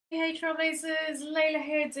Hey Trailblazers, Leila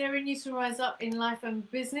here, daring you to rise up in life and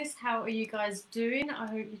business. How are you guys doing? I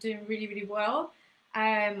hope you're doing really, really well.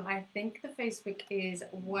 I think the Facebook is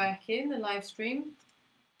working, the live stream.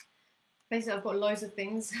 Basically, I've got loads of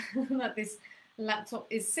things that this laptop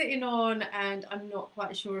is sitting on, and I'm not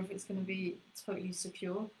quite sure if it's going to be totally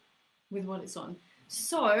secure with what it's on.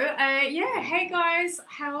 So, yeah, hey guys,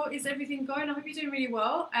 how is everything going? I hope you're doing really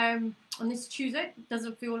well. On this Tuesday, it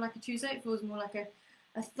doesn't feel like a Tuesday, it feels more like a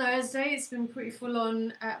Thursday. It's been pretty full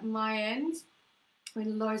on at my end with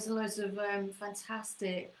loads and loads of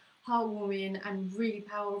fantastic, heartwarming and really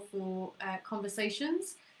powerful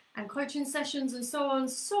conversations and coaching sessions and so on.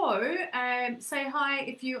 So say hi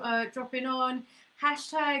if you are dropping on.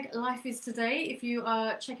 Hashtag life is today if you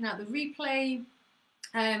are checking out the replay.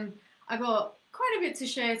 I got quite a bit to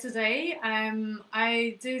share today.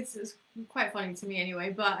 I did, it's quite funny to me anyway,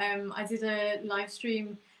 but I did a live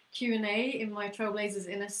stream Q&A in my Trailblazers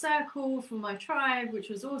Inner Circle for my tribe, which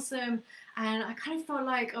was awesome. And I kind of felt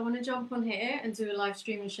like I want to jump on here and do a live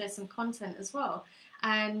stream and share some content as well.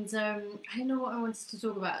 And I didn't know what I wanted to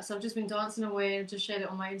talk about, so I've just been dancing away and just shared it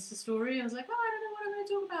on my Insta story. I was like, oh, I don't know what I'm going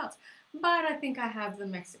to talk about, but I think I have the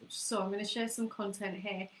message. So I'm going to share some content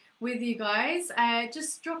here with you guys.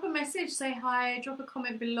 Just drop a message, say hi, drop a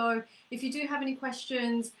comment below. If you do have any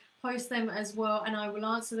questions, post them as well, and I will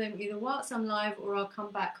answer them either whilst I'm live or I'll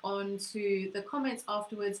come back on to the comments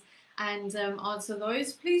afterwards and answer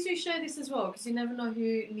those. Please do share this as well, because you never know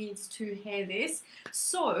who needs to hear this.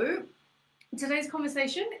 So today's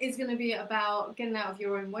conversation is going to be about getting out of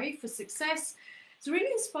your own way for success. It's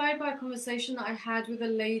really inspired by a conversation that I had with a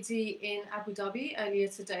lady in Abu Dhabi earlier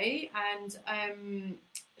today, and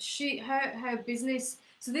her business.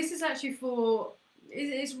 So this is actually for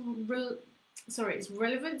it's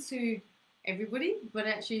relevant to everybody, but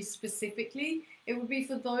actually specifically it would be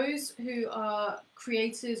for those who are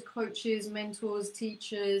creators, coaches, mentors,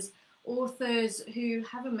 teachers, authors who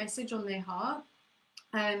have a message on their heart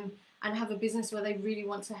and have a business where they really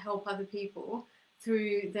want to help other people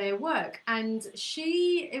through their work. And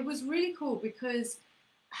it was really cool because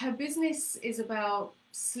her business is about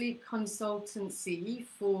sleep consultancy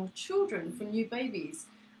for children, for new babies.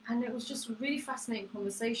 And it was just a really fascinating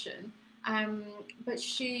conversation. But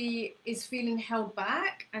she is feeling held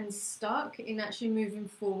back and stuck in actually moving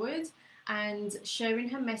forward and sharing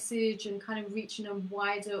her message and kind of reaching a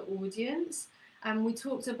wider audience. And we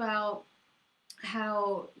talked about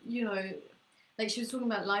how, like she was talking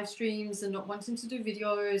about live streams and not wanting to do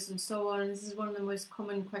videos and so on. This is one of the most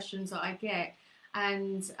common questions that I get.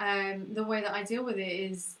 And the way that I deal with it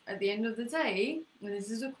is, at the end of the day, and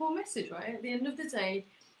this is a core message, right? At the end of the day,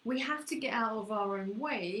 we have to get out of our own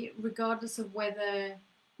way, regardless of whether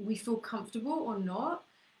we feel comfortable or not,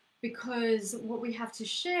 because what we have to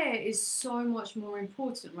share is so much more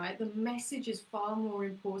important, right? The message is far more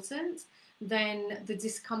important than the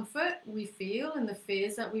discomfort we feel and the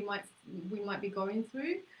fears that we might be going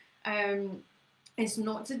through. It's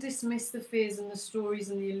not to dismiss the fears and the stories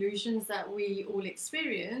and the illusions that we all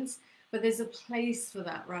experience, but there's a place for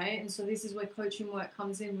that, right? And so this is where coaching work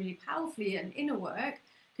comes in really powerfully, and inner work,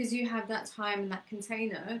 because you have that time and that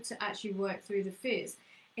container to actually work through the fears.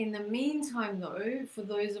 In the meantime, though, for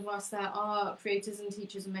those of us that are creators and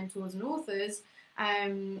teachers and mentors and authors,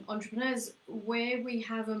 entrepreneurs, where we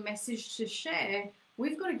have a message to share,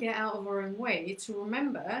 we've got to get out of our own way to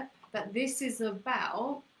remember that this is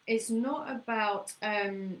about, it's not about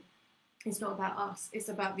us, it's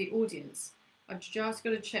about the audience. I've just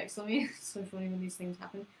got to check something. It's so funny when these things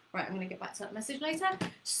happen. Right, I'm going to get back to that message later.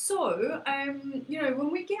 So,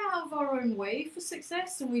 when we get out of our own way for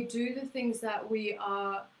success and we do the things that we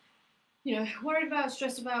are, worried about,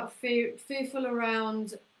 stressed about, fearful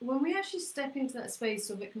around, when we actually step into that space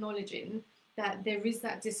of acknowledging that there is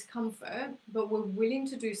that discomfort, but we're willing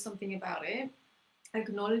to do something about it,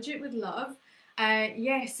 acknowledge it with love.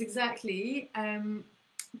 Yes, exactly.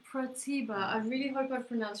 Pratibha, I really hope I've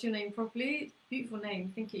pronounced your name properly. Beautiful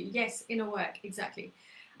name, thank you. Yes, inner work, exactly.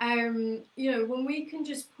 When we can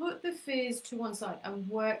just put the fears to one side and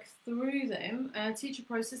work through them, and I teach a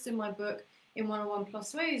process in my book, in 101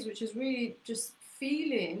 Plus Ways, which is really just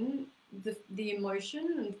feeling the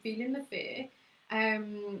emotion and feeling the fear,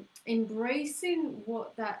 embracing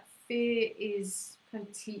what that fear is kind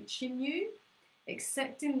of teaching you,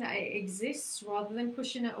 accepting that it exists rather than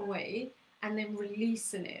pushing it away, and then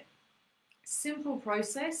releasing it. Simple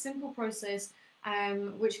process,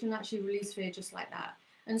 which can actually release fear just like that.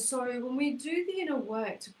 And so when we do the inner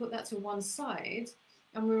work to put that to one side,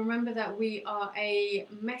 and we remember that we are a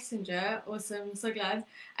messenger. Awesome, so glad.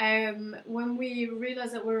 When we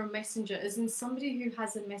realize that we're a messenger, as in somebody who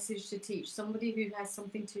has a message to teach, somebody who has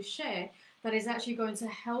something to share that is actually going to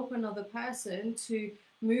help another person to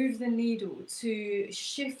move the needle, to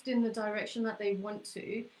shift in the direction that they want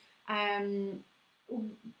to,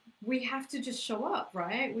 we have to just show up,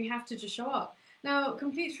 right? We have to just show up. Now,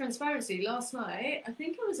 complete transparency, last night, I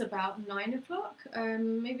think it was about 9 o'clock,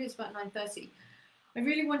 maybe it's about 9:30. I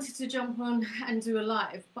really wanted to jump on and do a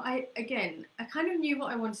live, but I kind of knew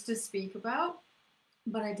what I wanted to speak about,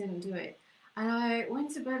 but I didn't do it. And I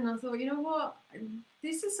went to bed and I thought, you know what,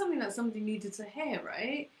 this is something that somebody needed to hear,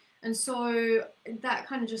 right? And so that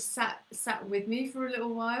kind of just sat with me for a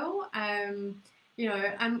little while. You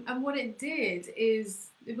know, and what it did is,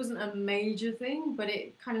 it wasn't a major thing, but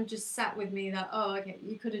it kind of just sat with me that, oh, okay,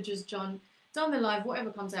 you could have just done the live,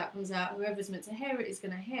 whatever comes out, comes out. Whoever's meant to hear it is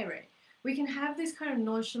going to hear it. We can have this kind of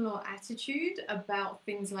nonchalant attitude about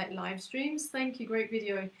things like live streams. Thank you, great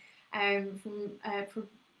video from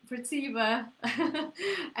Prativa.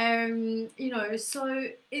 You know, so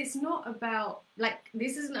it's not about, like,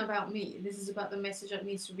 this isn't about me. This is about the message that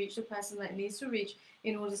needs to reach the person that it needs to reach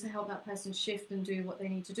in order to help that person shift and do what they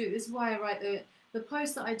need to do. This is why I write the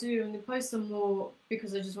posts that I do, and the posts are more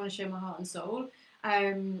because I just want to share my heart and soul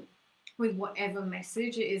with whatever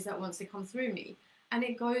message it is that wants to come through me. And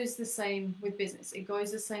it goes the same with business. It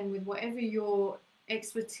goes the same with whatever your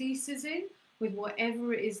expertise is in, with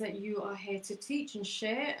whatever it is that you are here to teach and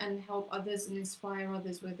share and help others and inspire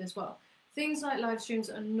others with as well. Things like live streams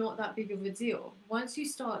are not that big of a deal. Once you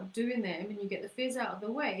start doing them and you get the fears out of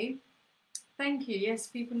the way, thank you. Yes,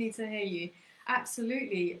 people need to hear you.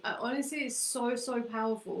 Absolutely. Honestly, it's so, so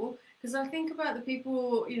powerful, because I think about the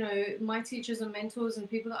people, you know, my teachers and mentors and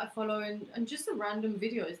people that I follow, and just the random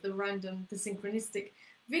videos, the synchronistic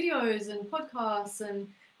videos and podcasts and,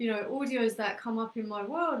 you know, audios that come up in my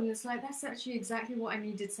world. And it's like, that's actually exactly what I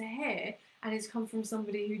needed to hear. And it's come from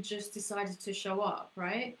somebody who just decided to show up,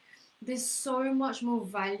 right? There's so much more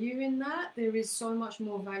value in that. There is so much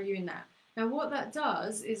more value in that. Now, what that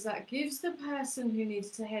does is that gives the person who needs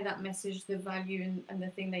to hear that message the value and the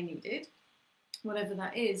thing they needed, whatever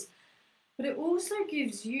that is. But it also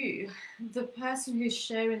gives you, the person who's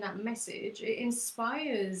sharing that message, it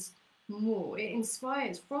inspires more. It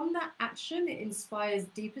inspires, from that action, it inspires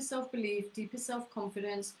deeper self-belief, deeper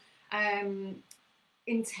self-confidence,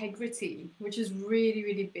 integrity, which is really,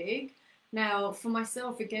 really big. Now, for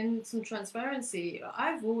myself, again, some transparency,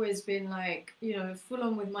 I've always been like, you know, full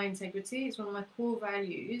on with my integrity. It's one of my core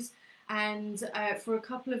values. And for a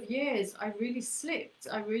couple of years, I really slipped.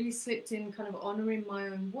 I really slipped in kind of honoring my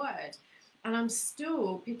own word. And I'm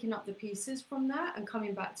still picking up the pieces from that and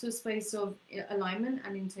coming back to a space of alignment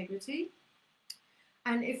and integrity.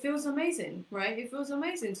 And it feels amazing, right? It feels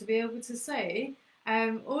amazing to be able to say,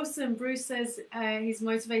 awesome. Bruce says he's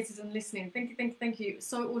motivated and listening. Thank you, thank you, thank you.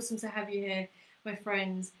 So awesome to have you here, my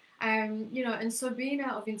friends. You know, and so being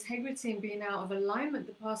out of integrity and being out of alignment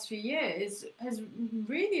the past few years has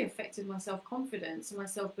really affected my self-confidence and my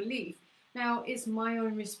self-belief. Now, it's my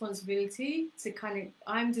own responsibility to kind of,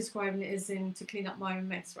 I'm describing it as in to clean up my own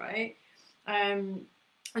mess, right? And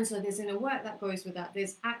so there's inner work that goes with that.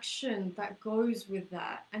 There's action that goes with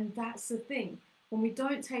that. And that's the thing. When we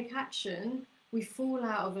don't take action, we fall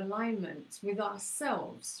out of alignment with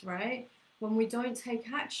ourselves, right? When we don't take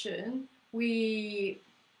action, we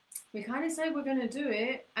kind of say we're going to do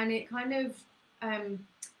it, and it kind of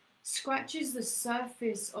scratches the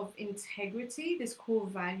surface of integrity, this core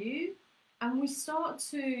value, and we start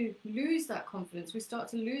to lose that confidence. We start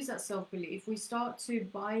to lose that self-belief. We start to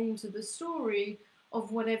buy into the story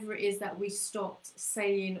of whatever it is that we stopped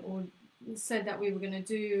saying or said that we were going to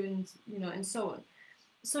do, and, you know, and so on.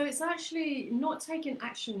 So it's actually not taking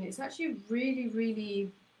action. It's actually really,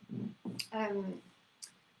 really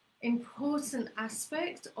important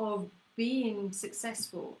aspect of being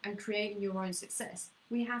successful and creating your own success.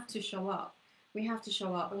 We have to show up. We have to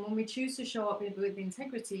show up. And when we choose to show up with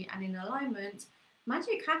integrity and in alignment,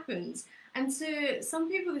 magic happens. And to some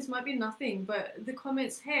people, this might be nothing, but the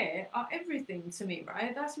comments here are everything to me,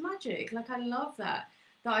 right? That's magic. Like, I love that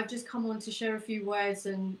I've just come on to share a few words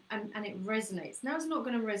and it resonates. Now, it's not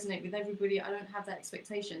going to resonate with everybody. I don't have that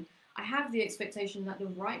expectation. I have the expectation that the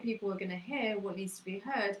right people are going to hear what needs to be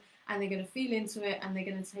heard, and they're going to feel into it, and they're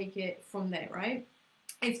going to take it from there, right?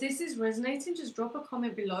 If this is resonating, just drop a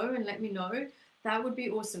comment below and let me know. That would be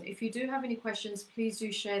awesome. If you do have any questions, please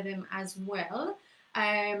do share them as well.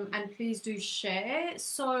 And please do share.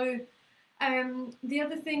 So the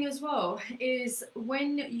other thing as well is,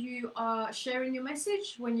 when you are sharing your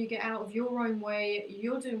message, when you get out of your own way,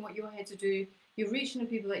 you're doing what you're here to do, you're reaching the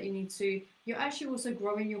people that you need to, you're actually also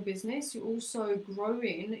growing your business, you're also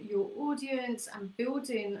growing your audience and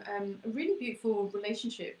building a really beautiful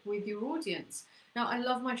relationship with your audience. Now, I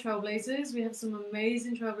love my trailblazers. We have some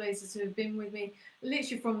amazing trailblazers who have been with me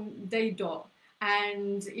literally from day dot.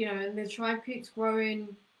 And, you know, and the tribe keeps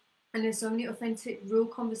growing, and there's so many authentic, real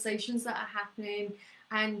conversations that are happening.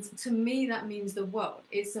 And to me, that means the world.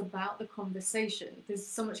 It's about the conversation. There's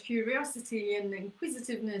so much curiosity and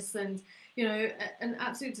inquisitiveness and, you know, an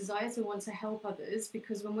absolute desire to want to help others,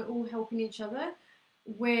 because when we're all helping each other,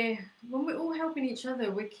 we're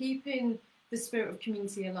keeping the spirit of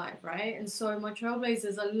community alive, right? And so my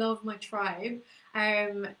trailblazers, I love my tribe.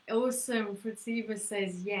 Awesome. Prativa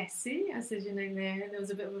says yes. See, I said your name there. There was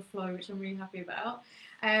a bit of a flow, which I'm really happy about.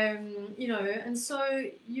 You know, and so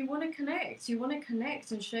you want to connect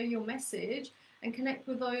and share your message and connect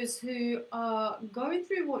with those who are going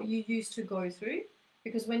through what you used to go through,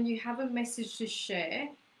 because when you have a message to share,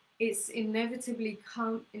 it's inevitably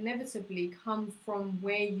come from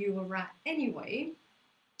where you were at anyway,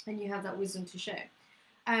 and you have that wisdom to share.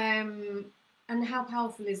 And how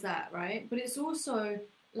powerful is that, right? But it's also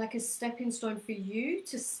like a stepping stone for you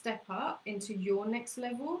to step up into your next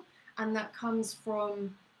level, and that comes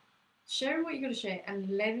from sharing what you're going to share and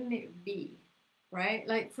letting it be, right?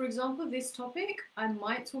 Like, for example, this topic, I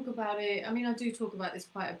might talk about it. I mean, I do talk about this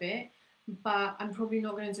quite a bit, but I'm probably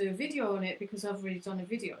not going to do a video on it because I've already done a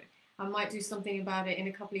video. I might do something about it in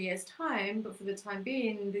a couple of years' time, but for the time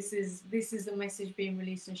being, this is the message being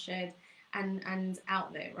released and shared and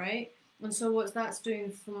out there, right? And so what that's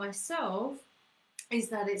doing for myself is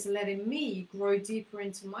that it's letting me grow deeper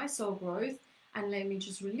into my soul growth and letting me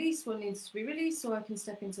just release what needs to be released so I can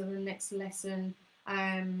step into the next lesson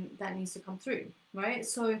that needs to come through, right?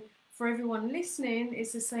 So for everyone listening,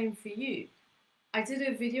 it's the same for you. I did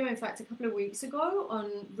a video, in fact, a couple of weeks ago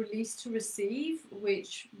on release to receive,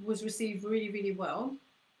 which was received really, really well.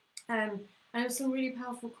 And there's some really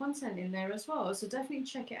powerful content in there as well. So definitely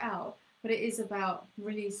check it out. But it is about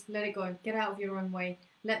release, let it go, get out of your own way.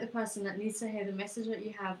 Let the person that needs to hear the message that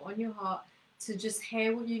you have on your heart to just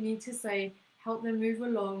hear what you need to say, help them move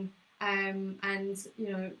along, and,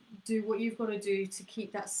 you know, do what you've got to do to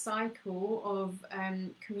keep that cycle of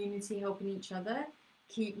community helping each other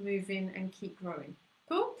keep moving and keep growing.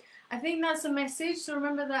 Cool? I think that's a message. So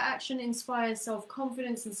remember that action inspires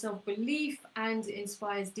self-confidence and self-belief, and it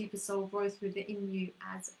inspires deeper soul growth within you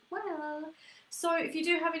as well. So if you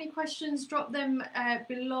do have any questions, drop them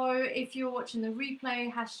below. If you're watching the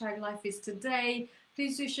replay, #LifeIsToday.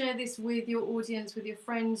 Please do share this with your audience, with your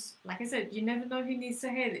friends. Like I said, you never know who needs to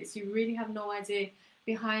hear this. You really have no idea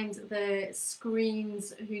behind the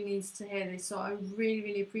screens who needs to hear this. So I really,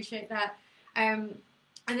 really appreciate that.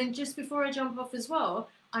 And then just before I jump off as well,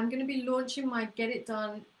 I'm going to be launching my Get It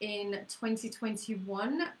Done in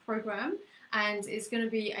 2021 program. And it's going to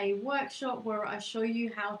be a workshop where I show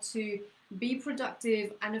you how to be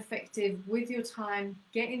productive and effective with your time,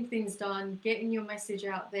 getting things done, getting your message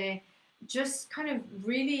out there, just kind of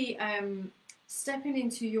really stepping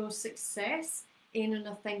into your success in an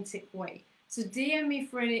authentic way. So DM me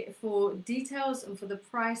for details and for the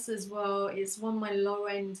price as well. It's one of my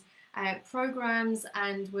low-end programs,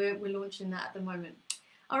 and we're launching that at the moment.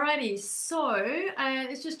 Alrighty, so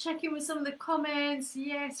let's just check in with some of the comments.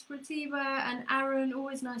 Yes, Prativa and Aaron,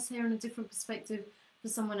 always nice hearing a different perspective for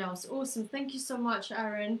someone else. Awesome, thank you so much,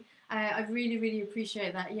 Aaron. I really, really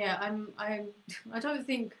appreciate that. Yeah, I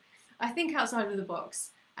think outside of the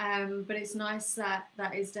box, but it's nice that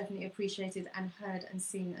that is definitely appreciated and heard and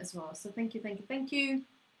seen as well. So thank you, thank you, thank you.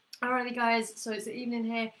 Alrighty, guys. So it's the evening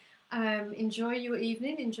here. Enjoy your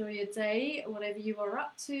evening, enjoy your day, whatever you are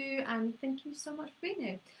up to, and thank you so much for being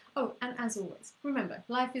here. Oh, and as always, remember,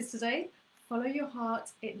 life is today. Follow your heart;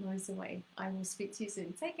 it knows the way. I will speak to you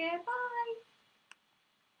soon. Take care. Bye.